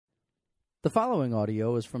The following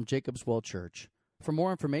audio is from Jacob's Well Church. For more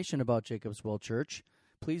information about Jacob's Well Church,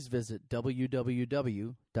 please visit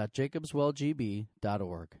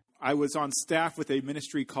www.jacobswellgb.org. I was on staff with a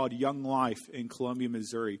ministry called Young Life in Columbia,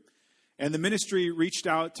 Missouri. And the ministry reached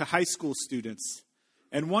out to high school students.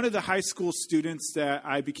 And one of the high school students that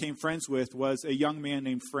I became friends with was a young man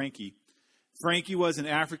named Frankie. Frankie was an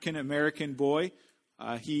African-American boy.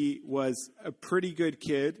 He was a pretty good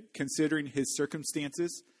kid considering his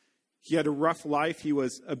circumstances. He had a rough life. He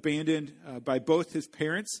was abandoned by both his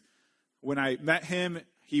parents. When I met him,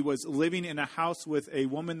 he was living in a house with a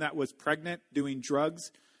woman that was pregnant, doing drugs.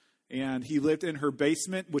 And he lived in her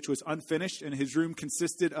basement, which was unfinished. And his room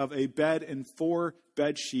consisted of a bed and 4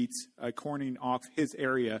 bed sheets, cornering off his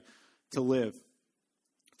area to live.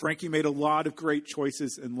 Frankie made a lot of great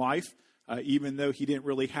choices in life, even though he didn't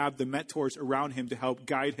really have the mentors around him to help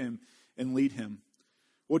guide him and lead him.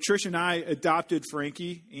 Well, Trish and I adopted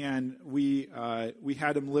Frankie, and we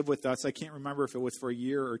had him live with us. I can't remember if it was for a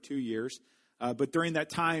year or 2 years. But during that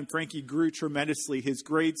time, Frankie grew tremendously. His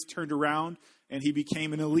grades turned around, and he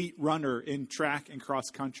became an elite runner in track and cross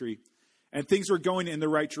country. And things were going in the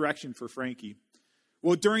right direction for Frankie.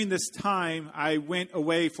 Well, during this time, I went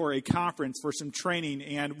away for a conference for some training.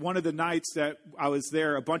 And one of the nights that I was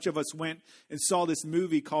there, a bunch of us went and saw this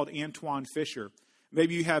movie called Antwone Fisher.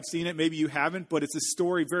 Maybe you have seen it, maybe you haven't, but it's a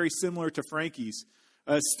story very similar to Frankie's.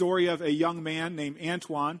 A story of a young man named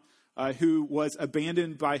Antwone who was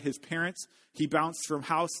abandoned by his parents. He bounced from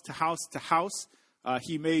house to house to house.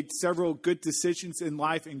 He made several good decisions in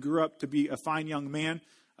life and grew up to be a fine young man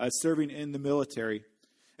serving in the military.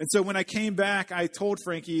 And so when I came back, I told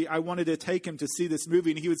Frankie I wanted to take him to see this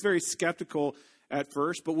movie. And he was very skeptical at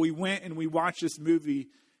first, but we went and we watched this movie.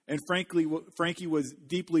 And frankly, Frankie was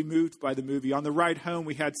deeply moved by the movie. On the ride home,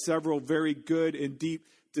 we had several very good and deep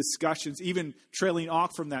discussions. Even trailing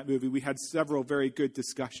off from that movie, we had several very good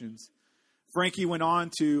discussions. Frankie went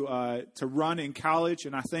on to run in college,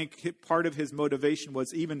 and I think part of his motivation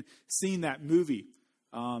was even seeing that movie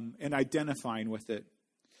and identifying with it.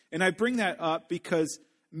 And I bring that up because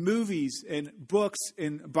movies and books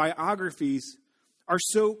and biographies are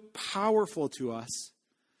so powerful to us.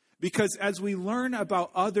 Because as we learn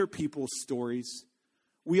about other people's stories,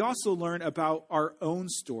 we also learn about our own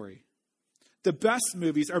story. The best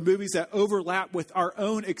movies are movies that overlap with our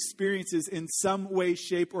own experiences in some way,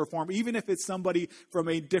 shape, or form, even if it's somebody from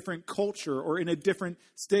a different culture or in a different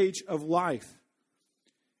stage of life.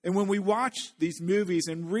 And when we watch these movies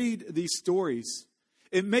and read these stories,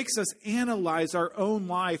 it makes us analyze our own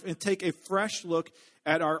life and take a fresh look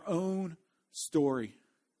at our own story.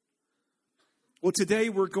 Well, today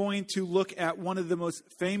we're going to look at one of the most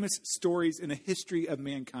famous stories in the history of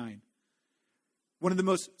mankind. One of the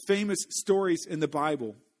most famous stories in the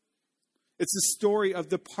Bible. It's the story of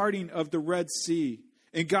the parting of the Red Sea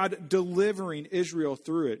and God delivering Israel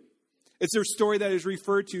through it. It's a story that is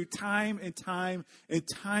referred to time and time and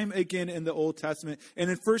time again in the Old Testament. And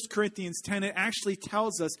in 1 Corinthians 10, it actually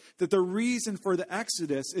tells us that the reason for the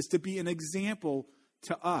Exodus is to be an example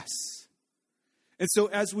to us. And so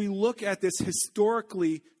as we look at this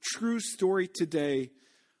historically true story today,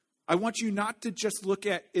 I want you not to just look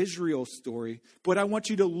at Israel's story, but I want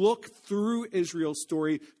you to look through Israel's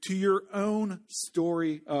story to your own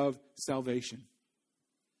story of salvation.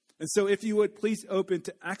 And so if you would please open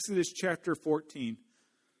to Exodus chapter 14.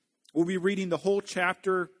 We'll be reading the whole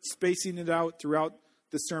chapter, spacing it out throughout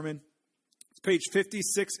the sermon. It's page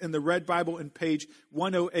 56 in the Red Bible and page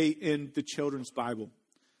 108 in the Children's Bible.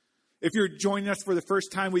 If you're joining us for the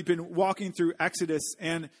first time, we've been walking through Exodus,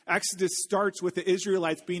 and Exodus starts with the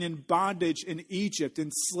Israelites being in bondage in Egypt, in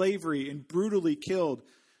slavery, and brutally killed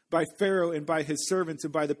by Pharaoh and by his servants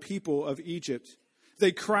and by the people of Egypt.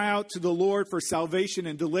 They cry out to the Lord for salvation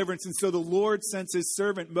and deliverance, and so the Lord sends his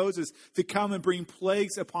servant Moses to come and bring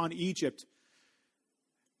plagues upon Egypt.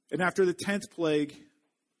 And after the 10th plague,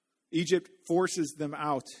 Egypt forces them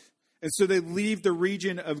out. And so they leave the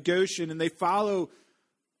region of Goshen, and they follow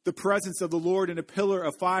the presence of the Lord in a pillar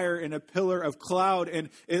of fire and a pillar of cloud, and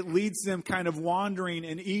it leads them kind of wandering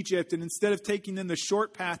in Egypt. And instead of taking them the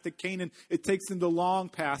short path to Canaan, it takes them the long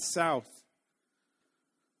path south.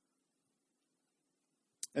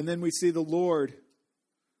 And then we see the Lord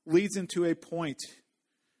leads them to a point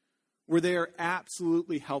where they are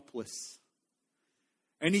absolutely helpless.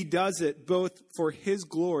 And he does it both for his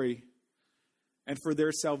glory and for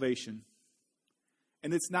their salvation.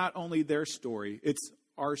 And it's not only their story, it's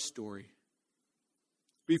our story.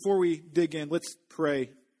 Before we dig in, let's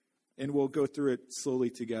pray, and we'll go through it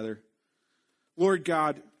slowly together. Lord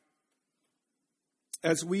God,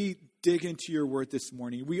 as we dig into your word this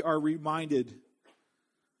morning, we are reminded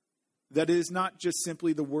that it is not just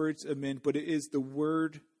simply the words of men, but it is the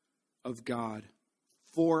word of God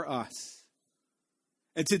for us.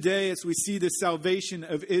 And today, as we see the salvation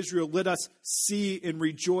of Israel, let us see and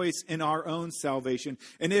rejoice in our own salvation.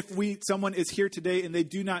 And if someone is here today and they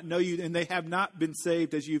do not know you and they have not been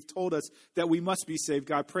saved, as you've told us that we must be saved,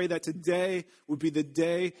 God, pray that today would be the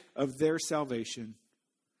day of their salvation.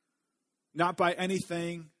 Not by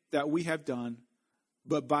anything that we have done,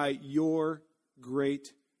 but by your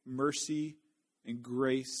great mercy and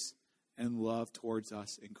grace and love towards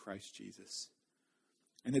us in Christ Jesus.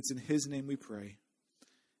 And it's in his name we pray.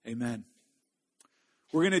 Amen.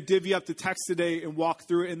 We're going to divvy up the text today and walk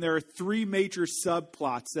through it. And there are three major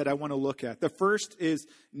subplots that I want to look at. The first is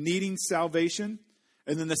needing salvation.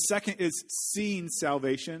 And then the second is seeing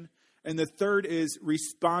salvation. And the third is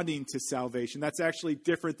responding to salvation. That's actually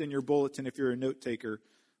different than your bulletin if you're a note taker.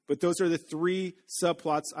 But those are the three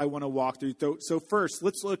subplots I want to walk through. So first,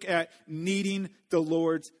 let's look at needing the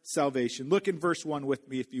Lord's salvation. Look in verse 1 with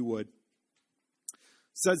me if you would.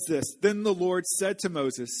 Says this, then the Lord said to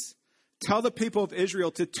Moses, tell the people of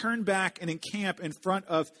Israel to turn back and encamp in front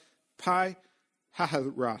of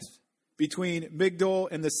Pi-hahiroth, between Migdol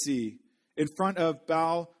and the sea, in front of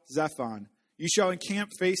Baal-zephon. You shall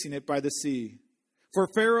encamp facing it by the sea. For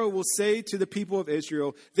Pharaoh will say to the people of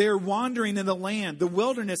Israel, they are wandering in the land. The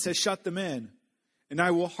wilderness has shut them in. And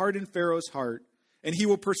I will harden Pharaoh's heart, and he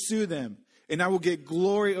will pursue them. And I will get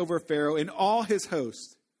glory over Pharaoh and all his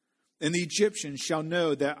host. And the Egyptians shall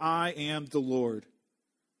know that I am the Lord.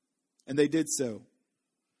 And they did so.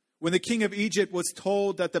 When the king of Egypt was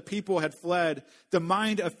told that the people had fled, the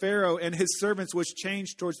mind of Pharaoh and his servants was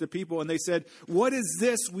changed towards the people. And they said, what is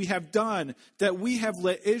this we have done that we have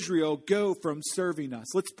let Israel go from serving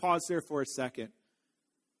us? Let's pause there for a second.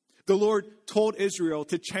 The Lord told Israel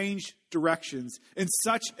to change directions in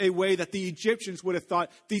such a way that the Egyptians would have thought,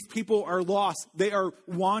 these people are lost. They are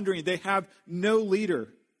wandering. They have no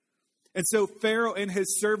leader. And so Pharaoh and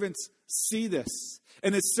his servants see this.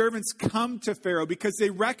 And his servants come to Pharaoh because they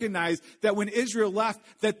recognize that when Israel left,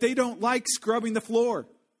 that they don't like scrubbing the floor.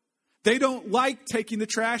 They don't like taking the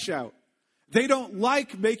trash out. They don't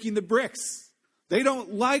like making the bricks. They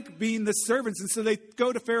don't like being the servants. And so they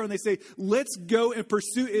go to Pharaoh and they say, let's go and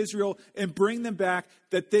pursue Israel and bring them back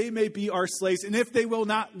that they may be our slaves. And if they will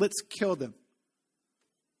not, let's kill them.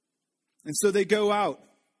 And so they go out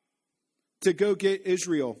to go get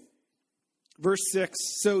Israel. Verse 6,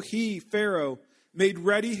 so he, Pharaoh, made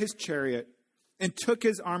ready his chariot and took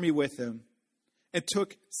his army with him and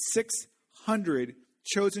took 600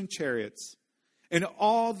 chosen chariots and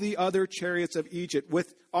all the other chariots of Egypt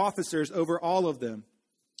with officers over all of them.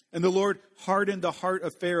 And the Lord hardened the heart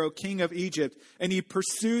of Pharaoh, king of Egypt, and he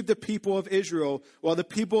pursued the people of Israel while the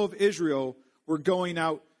people of Israel were going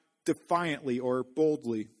out defiantly or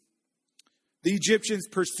boldly. The Egyptians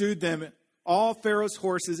pursued them, all Pharaoh's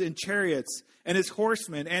horses and chariots, and his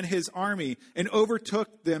horsemen and his army, and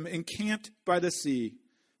overtook them encamped by the sea,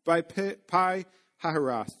 by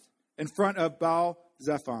Pi-hahiroth, in front of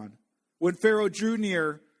Baal-zephon. When Pharaoh drew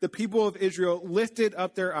near, the people of Israel lifted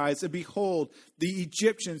up their eyes, and behold, the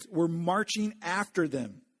Egyptians were marching after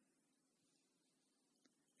them.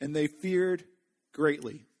 And they feared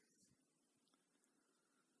greatly.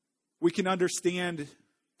 We can understand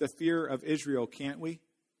the fear of Israel, can't we?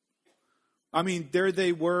 I mean, there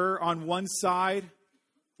they were. On one side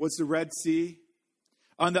was the Red Sea.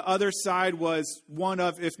 On the other side was one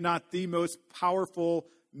of, if not the most powerful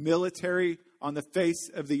military on the face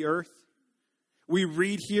of the earth. We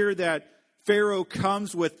read here that Pharaoh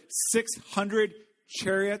comes with 600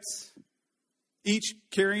 chariots, each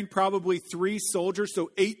carrying probably 3 soldiers, so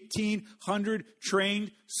 1,800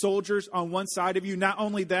 trained soldiers on one side of you. Not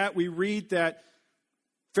only that, we read that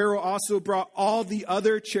Pharaoh also brought all the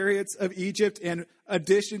other chariots of Egypt. In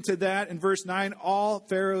addition to that, in verse 9, all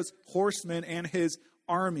Pharaoh's horsemen and his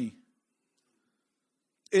army.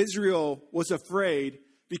 Israel was afraid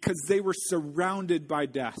because they were surrounded by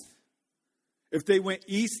death. If they went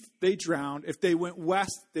east, they drowned. If they went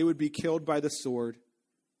west, they would be killed by the sword.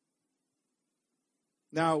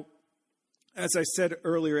 Now, as I said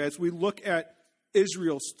earlier, as we look at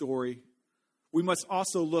Israel's story, we must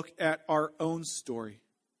also look at our own story.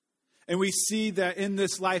 And we see that in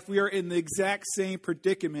this life, we are in the exact same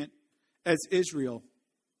predicament as Israel.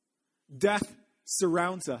 Death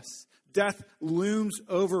surrounds us. Death looms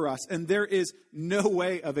over us, and there is no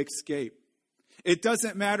way of escape. It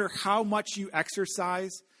doesn't matter how much you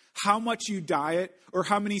exercise, how much you diet, or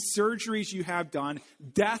how many surgeries you have done.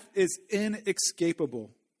 Death is inescapable.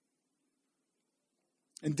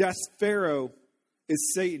 And death's Pharaoh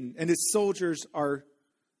is Satan, and his soldiers are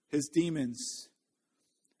his demons.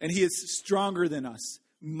 And he is stronger than us,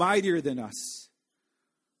 mightier than us.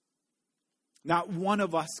 Not one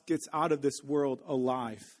of us gets out of this world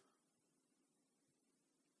alive.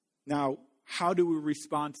 Now, how do we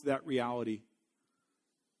respond to that reality?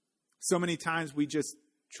 So many times we just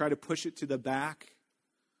try to push it to the back.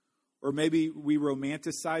 Or maybe we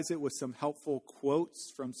romanticize it with some helpful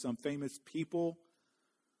quotes from some famous people.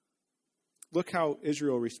 Look how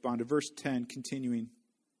Israel responded. Verse 10, continuing.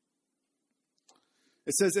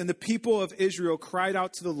 It says, "And the people of Israel cried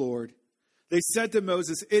out to the Lord. They said to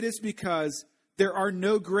Moses, 'It is because there are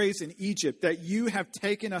no graves in Egypt that you have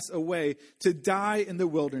taken us away to die in the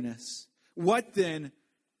wilderness. What then?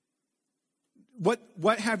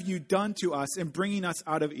 What have you done to us in bringing us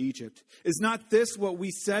out of Egypt? Is not this what we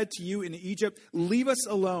said to you in Egypt? Leave us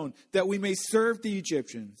alone, that we may serve the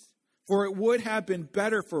Egyptians. For it would have been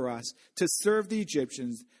better for us to serve the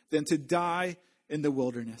Egyptians than to die in the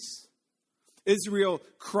wilderness.'" Israel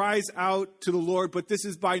cries out to the Lord, but this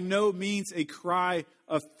is by no means a cry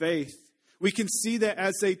of faith. We can see that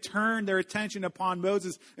as they turn their attention upon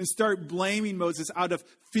Moses and start blaming Moses out of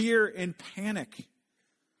fear and panic.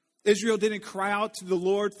 Israel didn't cry out to the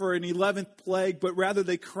Lord for an 11th plague, but rather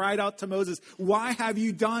they cried out to Moses, "Why have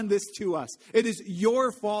you done this to us? It is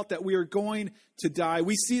your fault that we are going to die."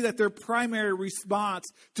 We see that their primary response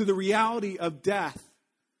to the reality of death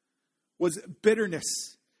was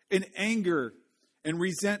bitterness and anger and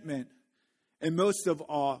resentment, and most of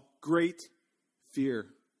all, great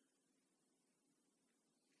fear.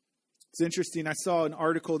 It's interesting. I saw an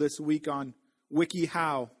article this week on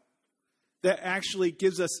WikiHow that actually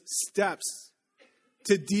gives us steps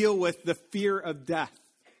to deal with the fear of death.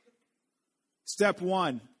 Step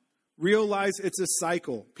 1, realize it's a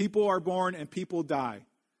cycle. People are born and people die.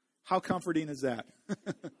 How comforting is that?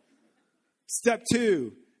 Step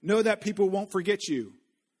 2, know that people won't forget you,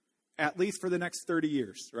 at least for the next 30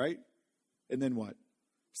 years, right? And then what?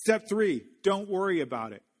 Step 3, don't worry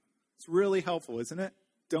about it. It's really helpful, isn't it?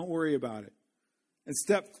 Don't worry about it. And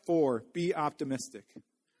step 4, be optimistic.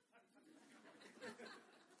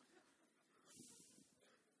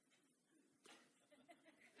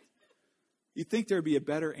 You'd think there'd be a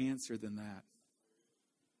better answer than that.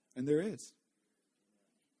 And there is.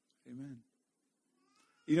 Amen.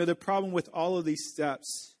 You know, the problem with all of these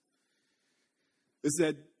steps is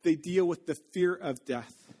that they deal with the fear of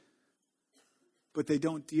death, but they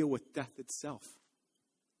don't deal with death itself.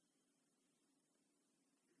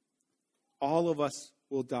 All of us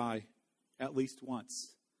will die at least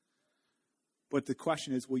once. But the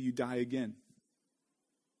question is, will you die again?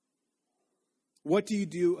 What do you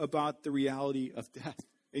do about the reality of death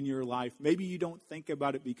in your life? Maybe you don't think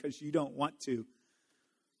about it because you don't want to.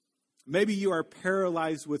 Maybe you are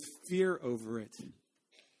paralyzed with fear over it.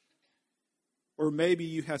 Or maybe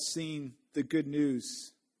you have seen the good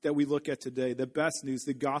news that we look at today, the best news,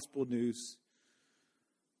 the gospel news,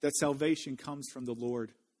 that salvation comes from the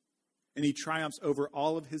Lord. And he triumphs over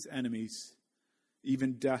all of his enemies,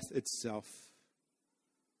 even death itself.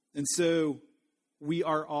 And so we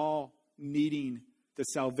are all needing the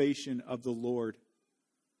salvation of the Lord.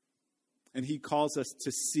 And he calls us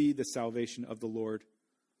to see the salvation of the Lord.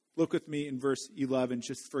 Look with me in verse 11,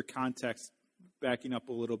 just for context, backing up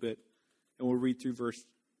a little bit. And we'll read through verse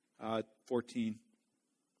 14.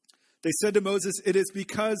 They said to Moses, "It is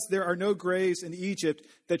because there are no graves in Egypt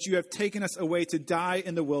that you have taken us away to die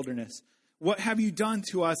in the wilderness. What have you done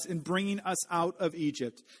to us in bringing us out of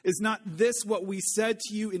Egypt? Is not this what we said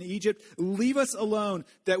to you in Egypt? Leave us alone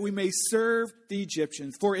that we may serve the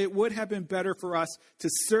Egyptians. For it would have been better for us to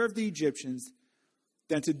serve the Egyptians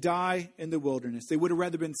than to die in the wilderness." They would have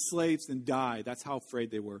rather been slaves than die. That's how afraid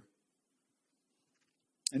they were.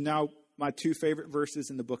 And now my two favorite verses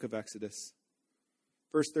in the book of Exodus.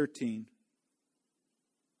 Verse 13.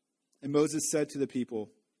 And Moses said to the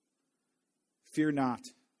people, "Fear not.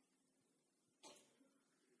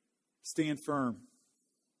 Stand firm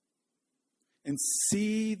and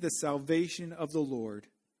see the salvation of the Lord,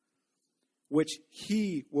 which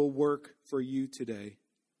he will work for you today.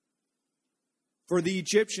 For the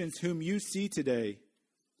Egyptians whom you see today,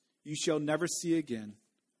 you shall never see again.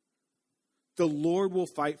 The Lord will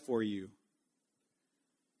fight for you,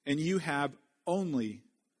 and you have only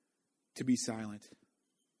to be silent."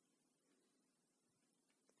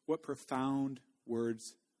 What profound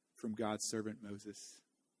words from God's servant Moses.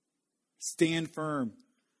 Stand firm.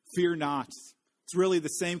 Fear not. It's really the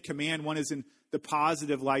same command. One is in the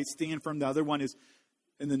positive light. Stand firm. The other one is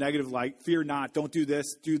in the negative light. Fear not. Don't do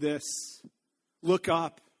this. Do this. Look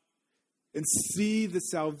up and see the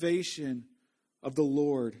salvation of the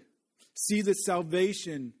Lord. See the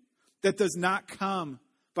salvation that does not come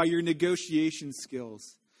by your negotiation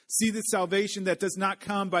skills. See the salvation that does not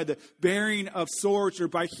come by the bearing of swords or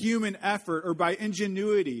by human effort or by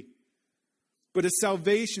ingenuity, but a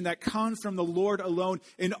salvation that comes from the Lord alone.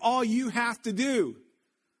 And all you have to do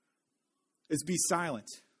is be silent.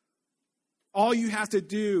 All you have to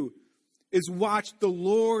do is watch the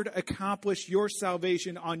Lord accomplish your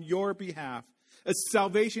salvation on your behalf. A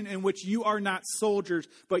salvation in which you are not soldiers,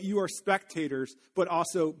 but you are spectators, but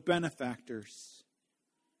also benefactors.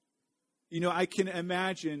 You know, I can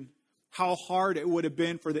imagine how hard it would have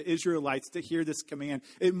been for the Israelites to hear this command.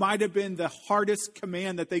 It might have been the hardest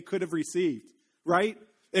command that they could have received, right?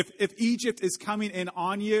 If Egypt is coming in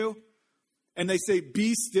on you and they say,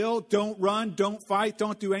 be still, don't run, don't fight,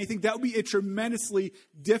 don't do anything, that would be a tremendously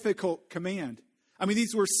difficult command. I mean,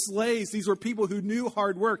 these were slaves. These were people who knew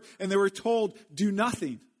hard work, and they were told, do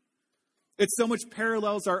nothing. It so much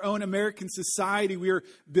parallels our own American society. We are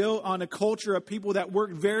built on a culture of people that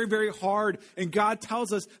work very, very hard. And God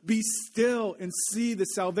tells us, be still and see the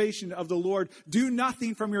salvation of the Lord. Do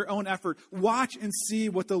nothing from your own effort. Watch and see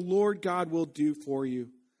what the Lord God will do for you.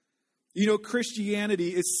 You know, Christianity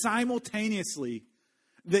is simultaneously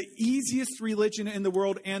the easiest religion in the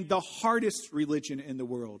world and the hardest religion in the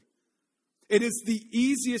world. It is the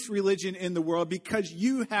easiest religion in the world because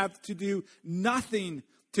you have to do nothing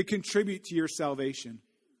to contribute to your salvation.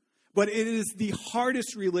 But it is the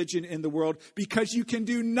hardest religion in the world because you can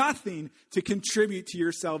do nothing to contribute to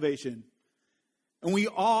your salvation. And we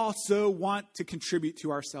all so want to contribute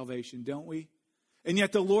to our salvation, don't we? And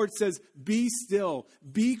yet the Lord says, be still,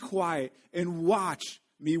 be quiet, and watch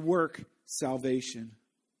me work salvation.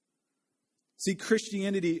 See,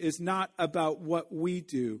 Christianity is not about what we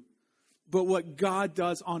do, but what God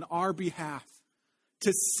does on our behalf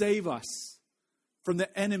to save us from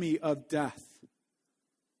the enemy of death.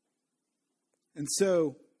 And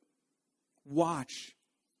so, watch,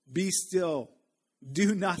 be still,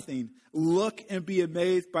 do nothing, look and be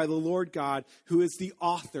amazed by the Lord God, who is the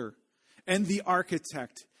author and the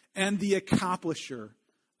architect and the accomplisher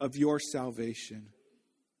of your salvation.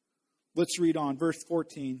 Let's read on, verse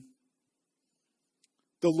 14.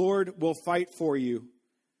 The Lord will fight for you,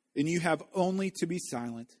 and you have only to be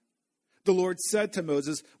silent. The Lord said to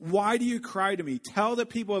Moses, why do you cry to me? Tell the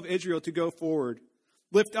people of Israel to go forward.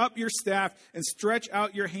 Lift up your staff and stretch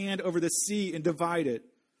out your hand over the sea and divide it,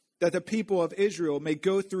 that the people of Israel may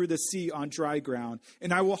go through the sea on dry ground.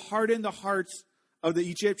 And I will harden the hearts of the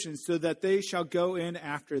Egyptians so that they shall go in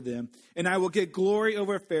after them. And I will get glory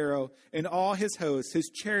over Pharaoh and all his hosts,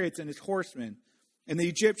 his chariots and his horsemen. And the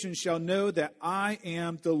Egyptians shall know that I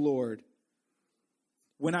am the Lord,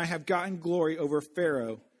 when I have gotten glory over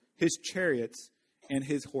Pharaoh, his chariots, and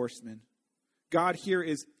his horsemen. God here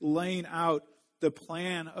is laying out the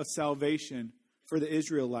plan of salvation for the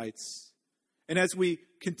Israelites. And as we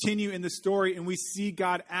continue in the story and we see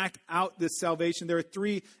God act out this salvation, there are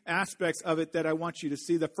three aspects of it that I want you to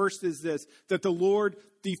see. The first is this, that the Lord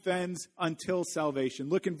defends until salvation.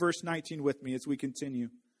 Look in verse 19 with me as we continue.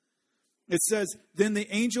 It says, then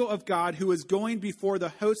the angel of God who was going before the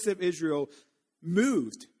hosts of Israel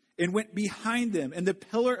moved and went behind them, and the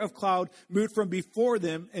pillar of cloud moved from before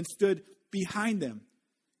them and stood behind them,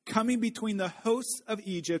 coming between the hosts of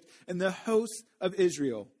Egypt and the hosts of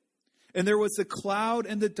Israel. And there was the cloud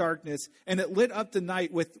and the darkness, and it lit up the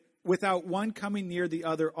night without one coming near the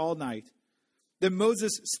other all night. Then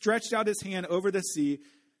Moses stretched out his hand over the sea,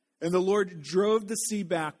 and the Lord drove the sea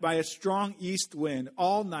back by a strong east wind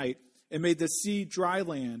all night and made the sea dry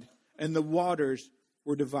land, and the waters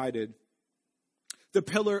were divided. The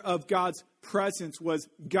pillar of God's presence was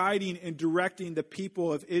guiding and directing the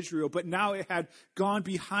people of Israel, but now it had gone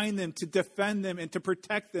behind them to defend them and to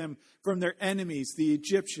protect them from their enemies, the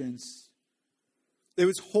Egyptians. It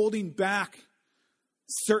was holding back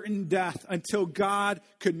certain death until God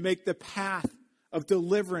could make the path of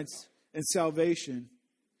deliverance and salvation.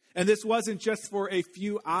 And this wasn't just for a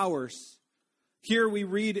few hours. Here we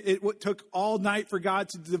read it took all night for God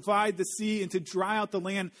to divide the sea and to dry out the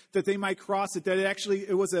land that they might cross it. That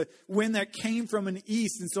it was a wind that came from an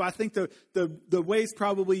east. And so I think the waves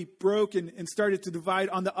probably broke and started to divide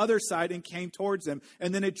on the other side and came towards them.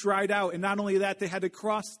 And then it dried out. And not only that, they had to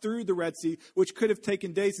cross through the Red Sea, which could have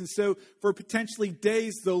taken days. And so for potentially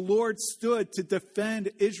days, the Lord stood to defend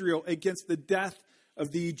Israel against the death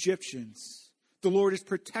of the Egyptians. The Lord is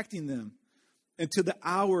protecting them until the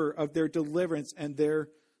hour of their deliverance and their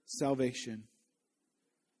salvation.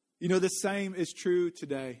 You know, the same is true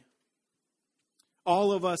today.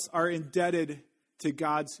 All of us are indebted to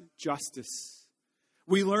God's justice.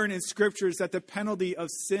 We learn in scriptures that the penalty of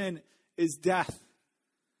sin is death.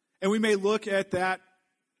 And we may look at that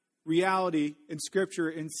reality in scripture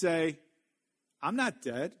and say, I'm not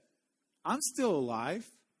dead. I'm still alive.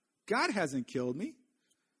 God hasn't killed me.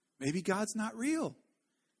 Maybe God's not real.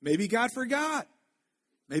 Maybe God forgot.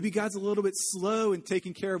 Maybe God's a little bit slow in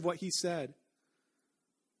taking care of what he said.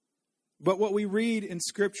 But what we read in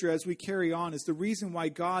Scripture as we carry on is the reason why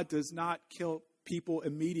God does not kill people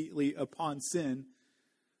immediately upon sin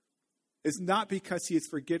is not because he is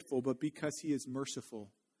forgetful, but because he is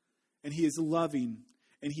merciful. And he is loving.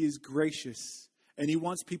 And he is gracious. And he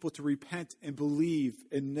wants people to repent and believe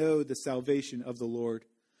and know the salvation of the Lord.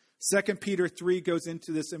 2 Peter 3 goes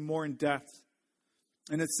into this in more in depth.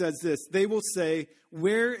 And it says this, they will say,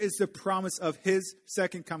 where is the promise of his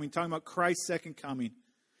second coming? Talking about Christ's second coming.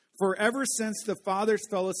 For ever since the fathers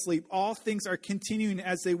fell asleep, all things are continuing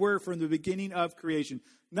as they were from the beginning of creation.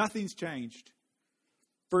 Nothing's changed.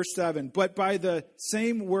 Verse 7, but by the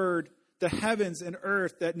same word, the heavens and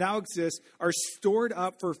earth that now exist are stored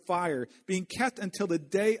up for fire, being kept until the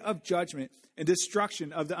day of judgment and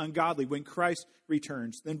destruction of the ungodly when Christ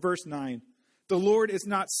returns. Then verse 9, the Lord is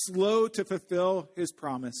not slow to fulfill his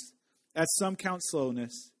promise, as some count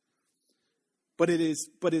slowness, but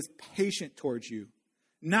is patient towards you,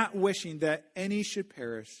 not wishing that any should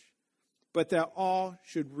perish, but that all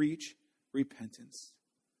should reach repentance.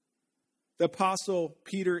 The Apostle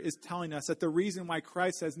Peter is telling us that the reason why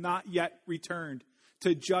Christ has not yet returned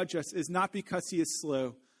to judge us is not because he is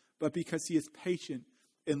slow, but because he is patient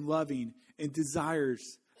and loving and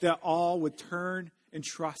desires that all would turn and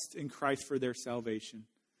trust in Christ for their salvation.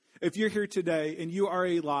 If you're here today and you are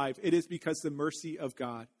alive, it is because the mercy of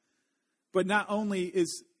God. But not only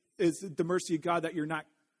is the mercy of God that you're not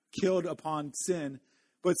killed upon sin,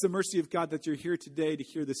 but it's the mercy of God that you're here today to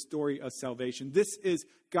hear the story of salvation. This is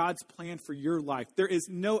God's plan for your life. There is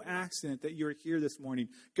no accident that you're here this morning.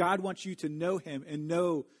 God wants you to know him and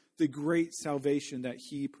know the great salvation that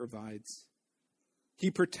he provides.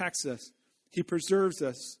 He protects us. He preserves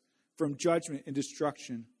us from judgment and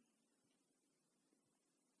destruction.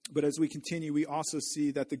 But as we continue, we also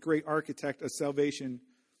see that the great architect of salvation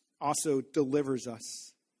also delivers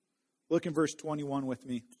us. Look in verse 21 with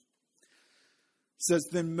me. It says,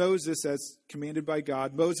 then Moses, as commanded by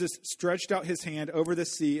God, Moses stretched out his hand over the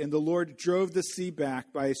sea, and the Lord drove the sea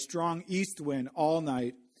back by a strong east wind all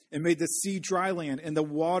night, and made the sea dry land, and the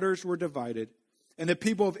waters were divided. And the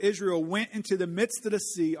people of Israel went into the midst of the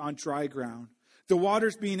sea on dry ground, the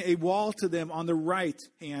waters being a wall to them on the right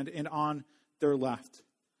hand and on their left.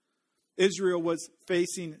 Israel was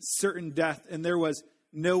facing certain death, and there was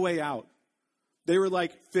no way out. They were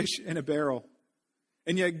like fish in a barrel.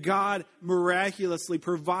 And yet God miraculously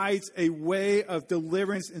provides a way of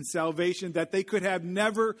deliverance and salvation that they could have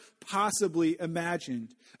never possibly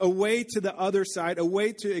imagined. A way to the other side, a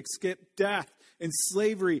way to escape death and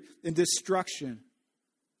slavery and destruction.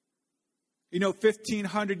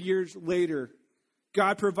 1,500 years later,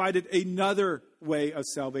 God provided another way of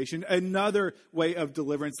salvation, another way of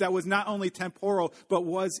deliverance that was not only temporal, but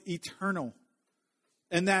was eternal.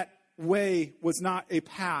 And that way was not a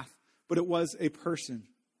path, but it was a person.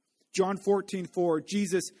 John 14:4,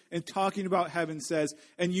 Jesus, in talking about heaven, says,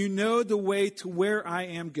 and you know the way to where I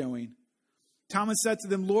am going. Thomas said to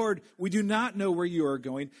them, Lord, we do not know where you are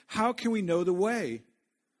going. How can we know the way?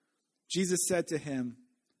 Jesus said to him,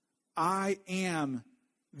 I am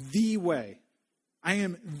the way. I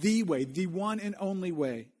am the way, the one and only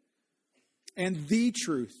way, and the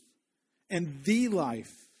truth, and the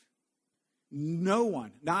life. No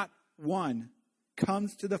one, not one,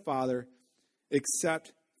 comes to the Father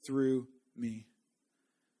except through me.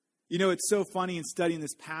 It's so funny in studying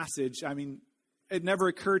this passage. I mean, it never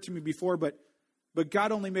occurred to me before, but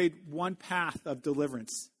God only made one path of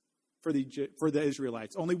deliverance for the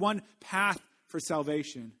Israelites. Only one path for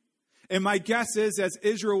salvation. And my guess is, as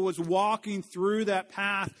Israel was walking through that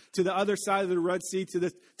path to the other side of the Red Sea,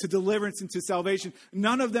 to deliverance and to salvation,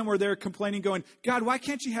 none of them were there complaining, going, God, why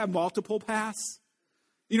can't you have multiple paths?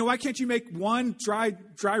 Why can't you make one dry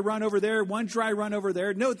run over there, one dry run over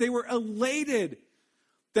there? No, they were elated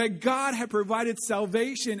that God had provided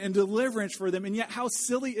salvation and deliverance for them. And yet, how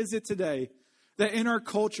silly is it today that in our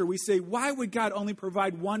culture we say, why would God only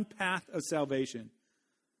provide one path of salvation?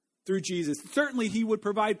 Through Jesus. Certainly he would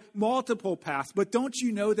provide multiple paths, but don't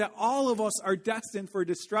you know that all of us are destined for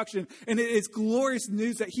destruction? And it is glorious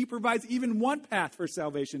news that he provides even one path for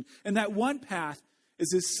salvation. And that one path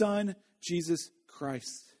is his son, Jesus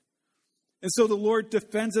Christ. And so the Lord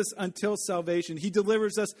defends us until salvation. He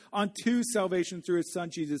delivers us unto salvation through his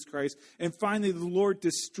son, Jesus Christ. And finally, the Lord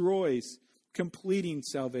destroys, completing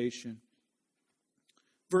salvation.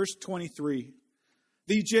 Verse 23.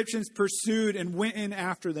 The Egyptians pursued and went in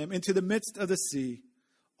after them into the midst of the sea,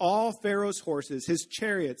 all Pharaoh's horses, his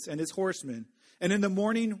chariots, and his horsemen. And in the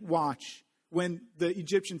morning watch, when the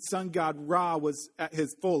Egyptian sun god Ra was at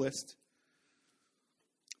his fullest,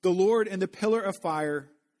 the Lord in the pillar of fire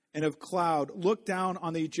and of cloud looked down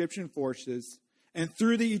on the Egyptian forces and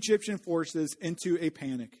threw the Egyptian forces into a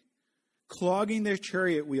panic, clogging their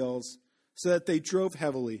chariot wheels so that they drove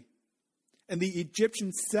heavily. And the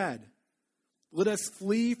Egyptians said, "Let us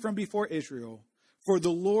flee from before Israel, for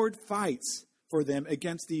the Lord fights for them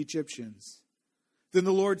against the Egyptians." Then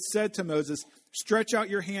the Lord said to Moses, "Stretch out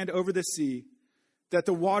your hand over the sea, that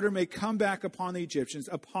the water may come back upon the Egyptians,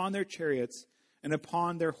 upon their chariots, and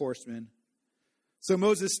upon their horsemen." So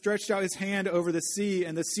Moses stretched out his hand over the sea,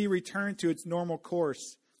 and the sea returned to its normal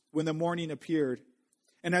course when the morning appeared.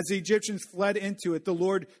 And as the Egyptians fled into it, the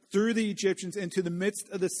Lord threw the Egyptians into the midst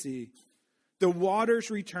of the sea. The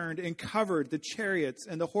waters returned and covered the chariots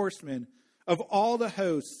and the horsemen of all the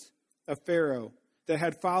hosts of Pharaoh that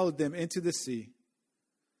had followed them into the sea.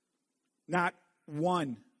 Not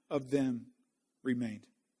one of them remained.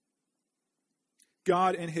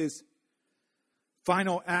 God, in his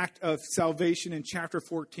final act of salvation in chapter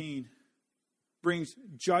 14, brings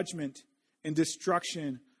judgment and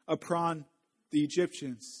destruction upon the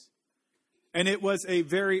Egyptians. And it was a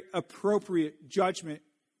very appropriate judgment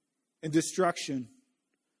and destruction.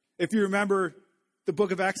 If you remember, the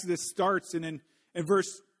book of Exodus starts, and in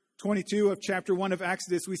verse 22 of chapter 1 of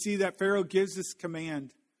Exodus, we see that Pharaoh gives this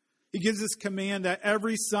command. He gives this command that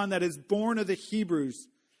every son that is born of the Hebrews,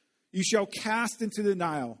 you shall cast into the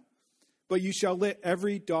Nile, but you shall let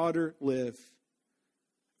every daughter live.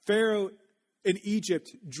 Pharaoh in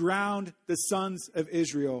Egypt drowned the sons of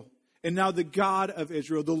Israel. And now the God of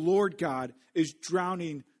Israel, the Lord God, is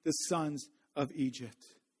drowning the sons of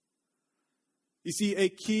Egypt. You see, a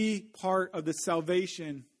key part of the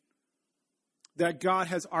salvation that God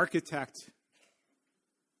has architected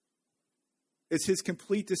is his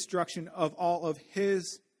complete destruction of all of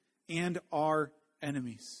his and our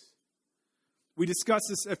enemies. We discussed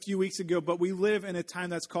this a few weeks ago, but we live in a time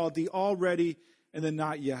that's called the already and the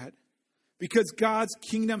not yet. Because God's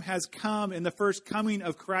kingdom has come in the first coming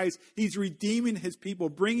of Christ, he's redeeming his people,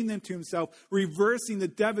 bringing them to himself, reversing the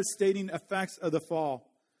devastating effects of the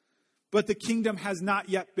fall. But the kingdom has not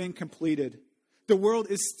yet been completed. The world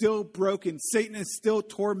is still broken. Satan is still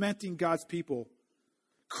tormenting God's people.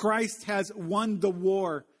 Christ has won the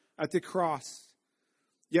war at the cross.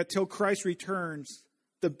 Yet till Christ returns,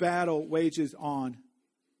 the battle wages on.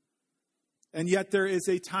 And yet there is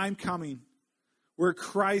a time coming where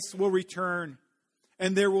Christ will return,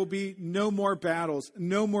 and there will be no more battles,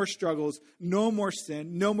 no more struggles, no more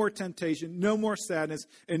sin, no more temptation, no more sadness,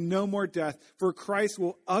 and no more death. For Christ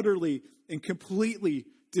will utterly and completely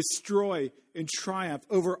destroy and triumph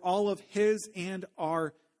over all of his and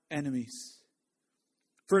our enemies.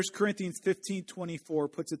 1 Corinthians 15:24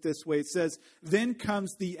 puts it this way. It says, "Then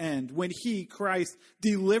comes the end, when he, Christ,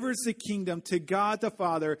 delivers the kingdom to God the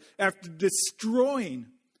Father after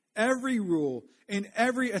destroying every rule and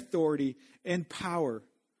every authority and power.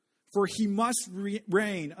 For he must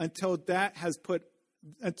reign until he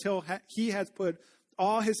has put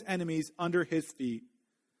all his enemies under his feet.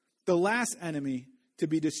 The last enemy to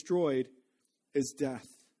be destroyed is death."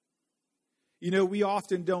 You know, we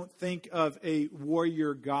often don't think of a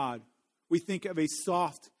warrior God. We think of a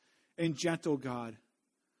soft and gentle God.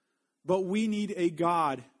 But we need a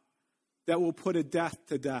God that will put a death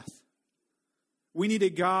to death. We need a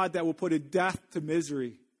God that will put a death to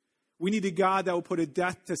misery. We need a God that will put a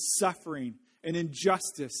death to suffering and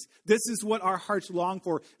injustice. This is what our hearts long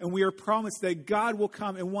for. And we are promised that God will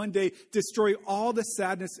come and one day destroy all the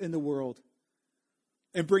sadness in the world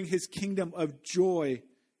and bring his kingdom of joy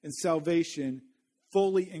and salvation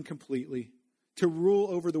fully and completely to rule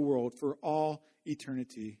over the world for all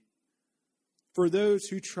eternity. For those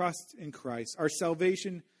who trust in Christ, our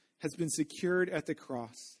salvation has been secured at the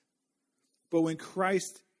cross. But when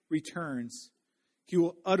Christ returns, he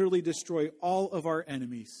will utterly destroy all of our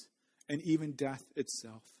enemies and even death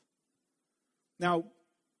itself. Now,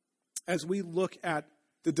 as we look at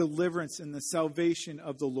the deliverance and the salvation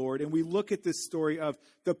of the Lord, and we look at this story of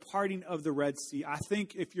the parting of the Red Sea, I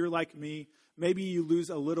think if you're like me, maybe you lose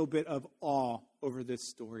a little bit of awe over this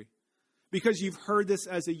story. Because you've heard this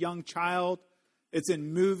as a young child, it's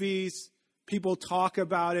in movies, people talk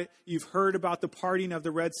about it, you've heard about the parting of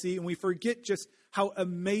the Red Sea, and we forget just how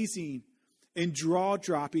amazing and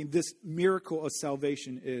jaw-dropping this miracle of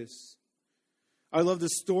salvation is. I love the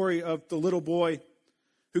story of the little boy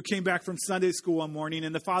who came back from Sunday school one morning,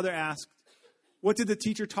 and the father asked, "What did the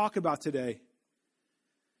teacher talk about today?"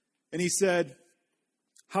 And he said,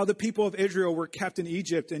 "How the people of Israel were kept in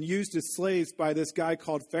Egypt and used as slaves by this guy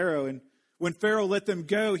called Pharaoh. And When Pharaoh let them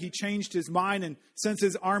go, he changed his mind and sent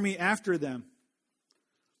his army after them.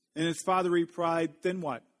 And his father replied, then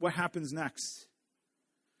what? What happens next?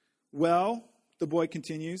 Well, the boy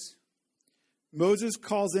continues, Moses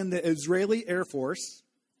calls in the Israeli Air Force,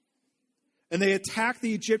 and they attacked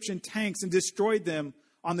the Egyptian tanks and destroyed them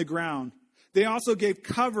on the ground. They also gave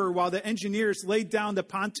cover while the engineers laid down the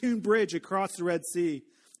pontoon bridge across the Red Sea.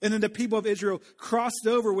 And then the people of Israel crossed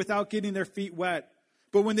over without getting their feet wet.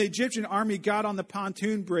 But when the Egyptian army got on the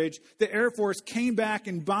pontoon bridge, the Air Force came back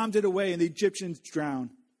and bombed it away, and the Egyptians drowned.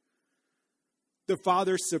 The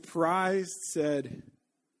father, surprised, said,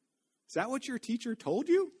 is that what your teacher told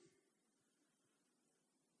you?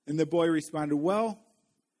 And the boy responded, well,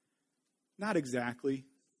 not exactly.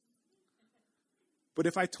 But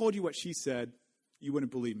if I told you what she said, you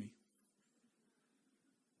wouldn't believe me.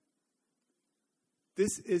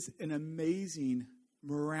 This is an amazing,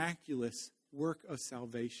 miraculous work of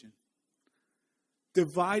salvation.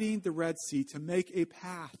 Dividing the Red Sea to make a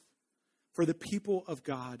path for the people of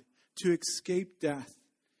God to escape death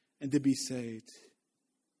and to be saved.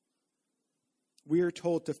 We are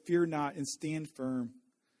told to fear not and stand firm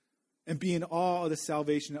and be in awe of the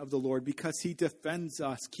salvation of the Lord, because he defends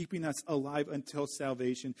us, keeping us alive until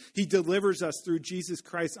salvation. He delivers us through Jesus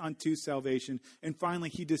Christ unto salvation. And finally,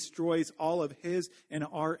 he destroys all of his and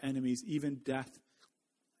our enemies, even death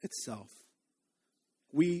itself.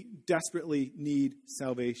 We desperately need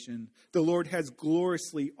salvation. The Lord has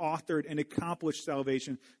gloriously authored and accomplished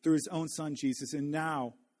salvation through his own Son, Jesus. And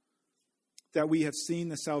now that we have seen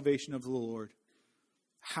the salvation of the Lord,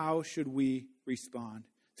 how should we respond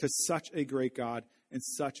to such a great God and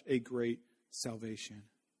such a great salvation?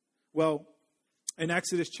 Well, in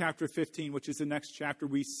Exodus chapter 15, which is the next chapter,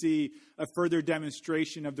 we see a further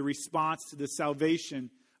demonstration of the response to the salvation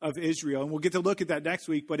of Israel. And we'll get to look at that next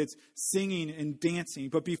week, but it's singing and dancing.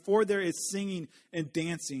 But before there is singing and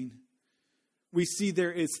dancing, we see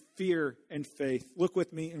there is fear and faith. Look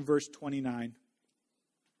with me in verse 29. It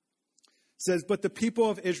says, but the people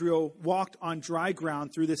of Israel walked on dry ground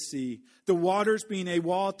through the sea, the waters being a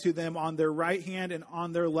wall to them on their right hand and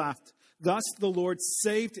on their left. Thus the Lord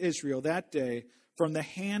saved Israel that day from the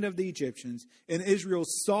hand of the Egyptians, and Israel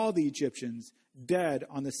saw the Egyptians dead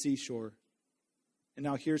on the seashore. And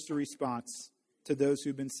now here's the response to those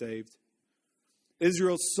who've been saved.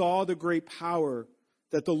 Israel saw the great power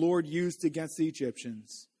that the Lord used against the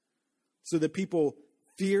Egyptians. So the people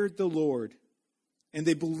feared the Lord, and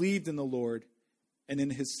they believed in the Lord and in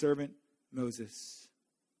his servant Moses.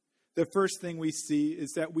 The first thing we see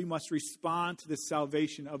is that we must respond to the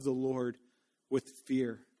salvation of the Lord with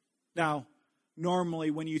fear. Now, normally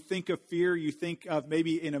when you think of fear, you think of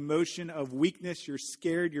maybe an emotion of weakness. You're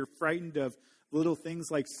scared, you're frightened of little things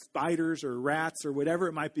like spiders or rats or whatever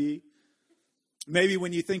it might be. Maybe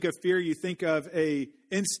when you think of fear, you think of an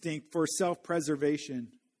instinct for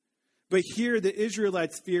self-preservation. But here, the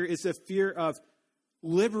Israelites' fear is a fear of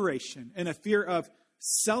liberation and a fear of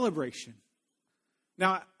celebration.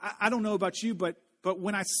 Now, I don't know about you, but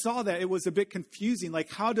when I saw that, it was a bit confusing. Like,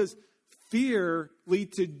 how does fear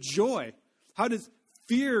lead to joy? How does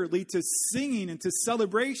fear lead to singing and to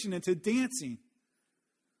celebration and to dancing?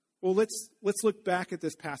 Well, let's look back at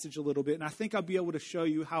this passage a little bit, and I think I'll be able to show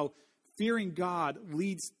you how fearing God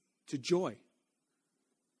leads to joy.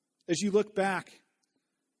 As you look back,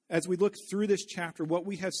 as we look through this chapter, what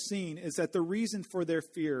we have seen is that the reason for their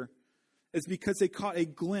fear is because they caught a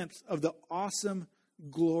glimpse of the awesome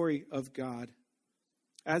glory of God,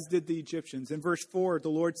 as did the Egyptians. In verse 4, the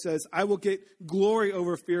Lord says, I will get glory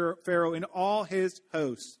over Pharaoh and all his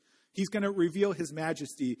hosts. He's going to reveal his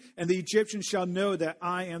majesty, and the Egyptians shall know that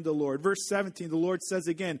I am the Lord. Verse 17, the Lord says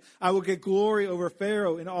again, I will get glory over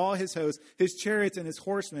Pharaoh and all his hosts, his chariots and his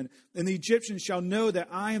horsemen. And the Egyptians shall know that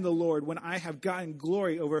I am the Lord when I have gotten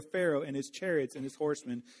glory over Pharaoh and his chariots and his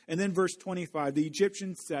horsemen. And then verse 25, the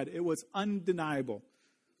Egyptians said, it was undeniable.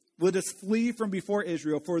 Let us flee from before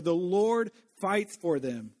Israel, for the Lord fights for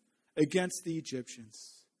them against the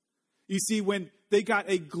Egyptians. You see, when they got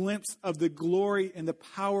a glimpse of the glory and the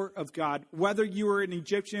power of God, whether you were an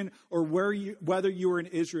Egyptian or whether you were an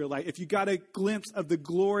Israelite, if you got a glimpse of the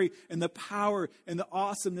glory and the power and the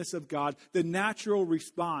awesomeness of God, the natural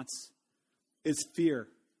response is fear.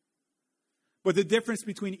 But the difference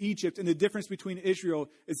between Egypt and the difference between Israel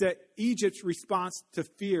is that Egypt's response to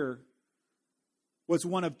fear was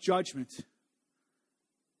one of judgment.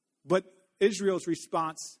 But Israel's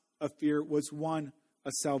response of fear was one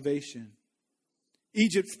of salvation.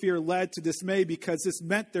 Egypt's fear led to dismay because this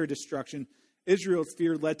meant their destruction. Israel's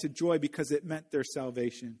fear led to joy because it meant their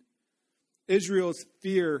salvation. Israel's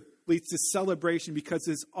fear leads to celebration because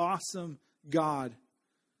this awesome God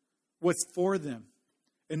was for them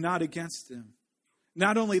and not against them.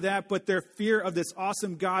 Not only that, but their fear of this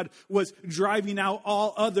awesome God was driving out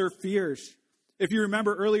all other fears. If you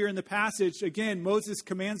remember earlier in the passage, again, Moses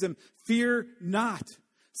commands them, fear not.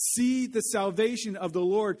 See the salvation of the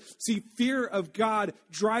Lord. See, fear of God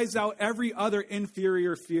drives out every other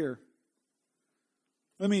inferior fear.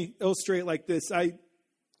 Let me illustrate it like this. I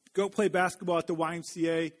go play basketball at the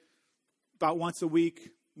YMCA about once a week,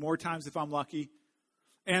 more times if I'm lucky.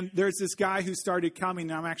 And there's this guy who started coming,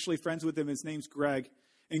 and I'm actually friends with him. His name's Greg.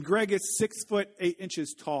 And Greg is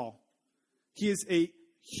 6'8" tall. He is a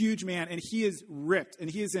huge man, and he is ripped, and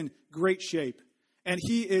he is in great shape. And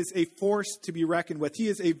he is a force to be reckoned with. He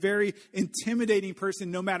is a very intimidating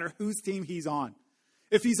person no matter whose team he's on.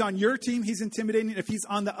 If he's on your team, he's intimidating. If he's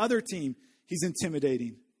on the other team, he's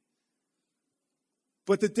intimidating.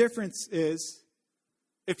 But the difference is,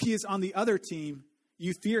 if he is on the other team,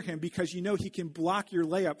 you fear him because you know he can block your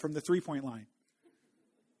layup from the three-point line.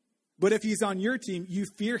 But if he's on your team, you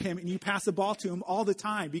fear him and you pass the ball to him all the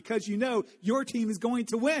time because you know your team is going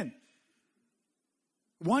to win.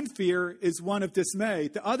 One fear is one of dismay.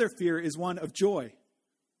 The other fear is one of joy.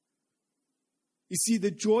 You see,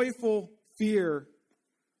 the joyful fear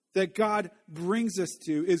that God brings us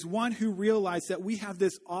to is one who realizes that we have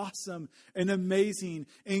this awesome and amazing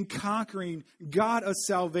and conquering God of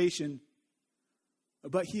salvation.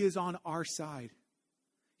 But he is on our side.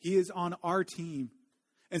 He is on our team.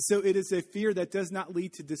 And so it is a fear that does not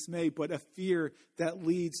lead to dismay, but a fear that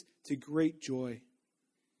leads to great joy.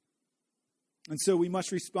 And so we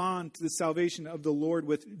must respond to the salvation of the Lord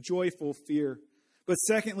with joyful fear. But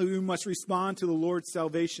secondly, we must respond to the Lord's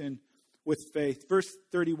salvation with faith. Verse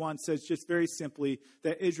 31 says just very simply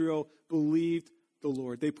that Israel believed the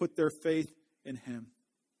Lord. They put their faith in him.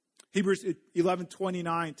 Hebrews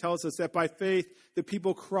 11:29 tells us that by faith the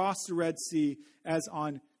people crossed the Red Sea as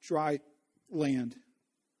on dry land.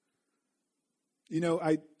 You know,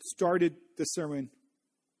 I started the sermon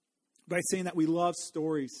by saying that we love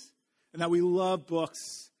stories and that we love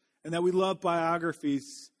books and that we love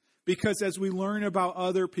biographies because as we learn about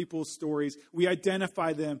other people's stories, we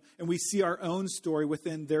identify them and we see our own story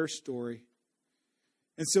within their story.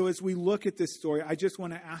 And so as we look at this story, I just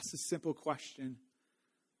want to ask a simple question.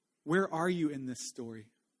 Where are you in this story?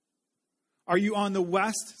 Are you on the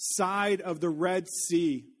west side of the Red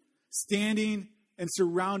Sea, standing and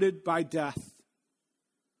surrounded by death?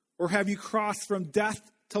 Or have you crossed from death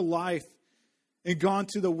to life and gone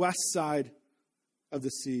to the west side of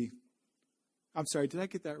the sea? I'm sorry, did I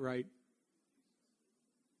get that right?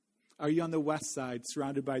 Are you on the west side,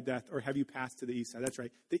 surrounded by death, or have you passed to the east side? That's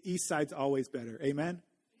right. The east side's always better. Amen?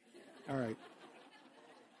 All right.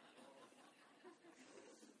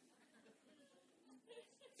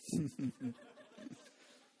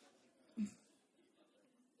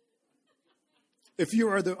 If you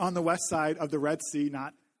are on the west side of the Red Sea,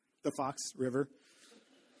 not the Fox River,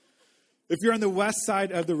 if you're on the west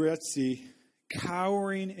side of the Red Sea,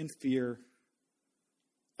 cowering in fear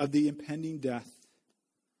of the impending death,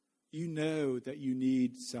 you know that you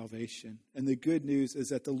need salvation. And the good news is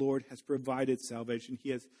that the Lord has provided salvation. He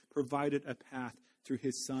has provided a path through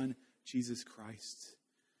his Son, Jesus Christ.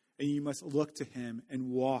 And you must look to him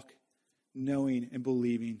and walk knowing and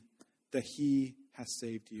believing that he has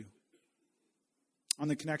saved you. On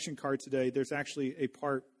the connection card today, there's actually a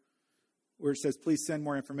part where it says, please send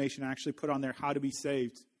more information. I actually put on there how to be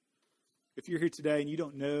saved. If you're here today and you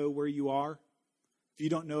don't know where you are, if you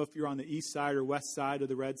don't know if you're on the east side or west side of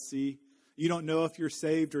the Red Sea, you don't know if you're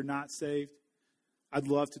saved or not saved, I'd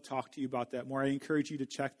love to talk to you about that more. I encourage you to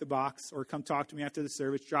check the box or come talk to me after the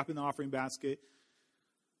service, drop in the offering basket.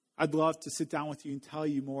 I'd love to sit down with you and tell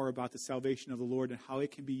you more about the salvation of the Lord and how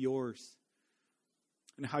it can be yours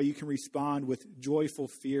and how you can respond with joyful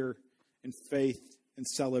fear and faith and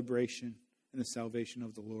celebration in the salvation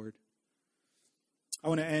of the Lord. I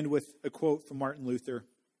want to end with a quote from Martin Luther.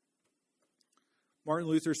 Martin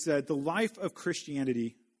Luther said, "The life of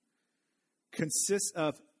Christianity consists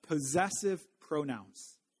of possessive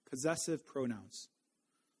pronouns." Possessive pronouns.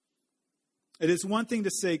 It is one thing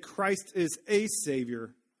to say Christ is a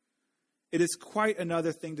Savior. It is quite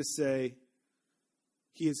another thing to say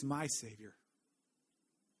he is my Savior.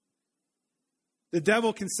 The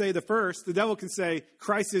devil can say the first. The devil can say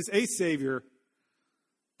Christ is a Savior.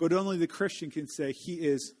 But only the Christian can say he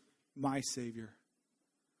is my Savior.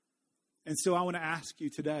 And so I want to ask you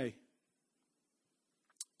today,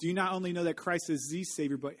 do you not only know that Christ is the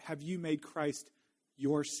Savior, but have you made Christ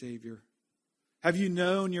your Savior? Have you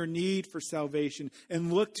known your need for salvation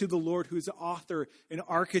and looked to the Lord who is the author and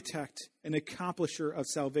architect and accomplisher of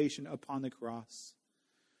salvation upon the cross?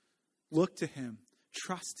 Look to him.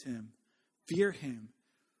 trust him, fear him,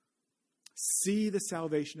 see the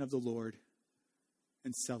salvation of the Lord,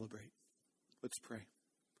 and celebrate. Let's pray.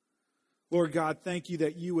 Lord God, thank you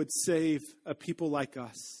that you would save a people like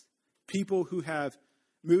us, people who have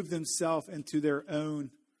moved themselves into their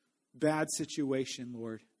own bad situation,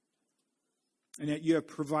 Lord. And yet you have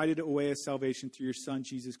provided a way of salvation through your Son,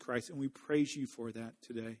 Jesus Christ. And we praise you for that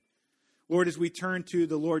today. Lord, as we turn to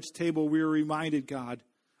the Lord's table, we are reminded, God,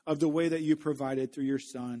 of the way that you provided through your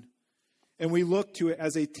Son. And we look to it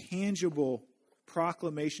as a tangible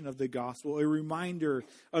proclamation of the gospel, a reminder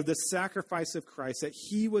of the sacrifice of Christ, that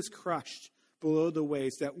he was crushed below the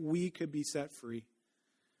waist, that we could be set free.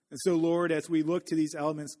 And so, Lord, as we look to these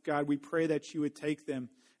elements, God, we pray that you would take them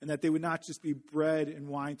and that they would not just be bread and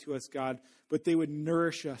wine to us, God, but they would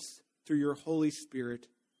nourish us through your Holy Spirit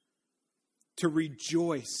to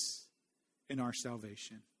rejoice in our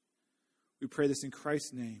salvation. We pray this in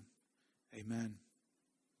Christ's name. Amen.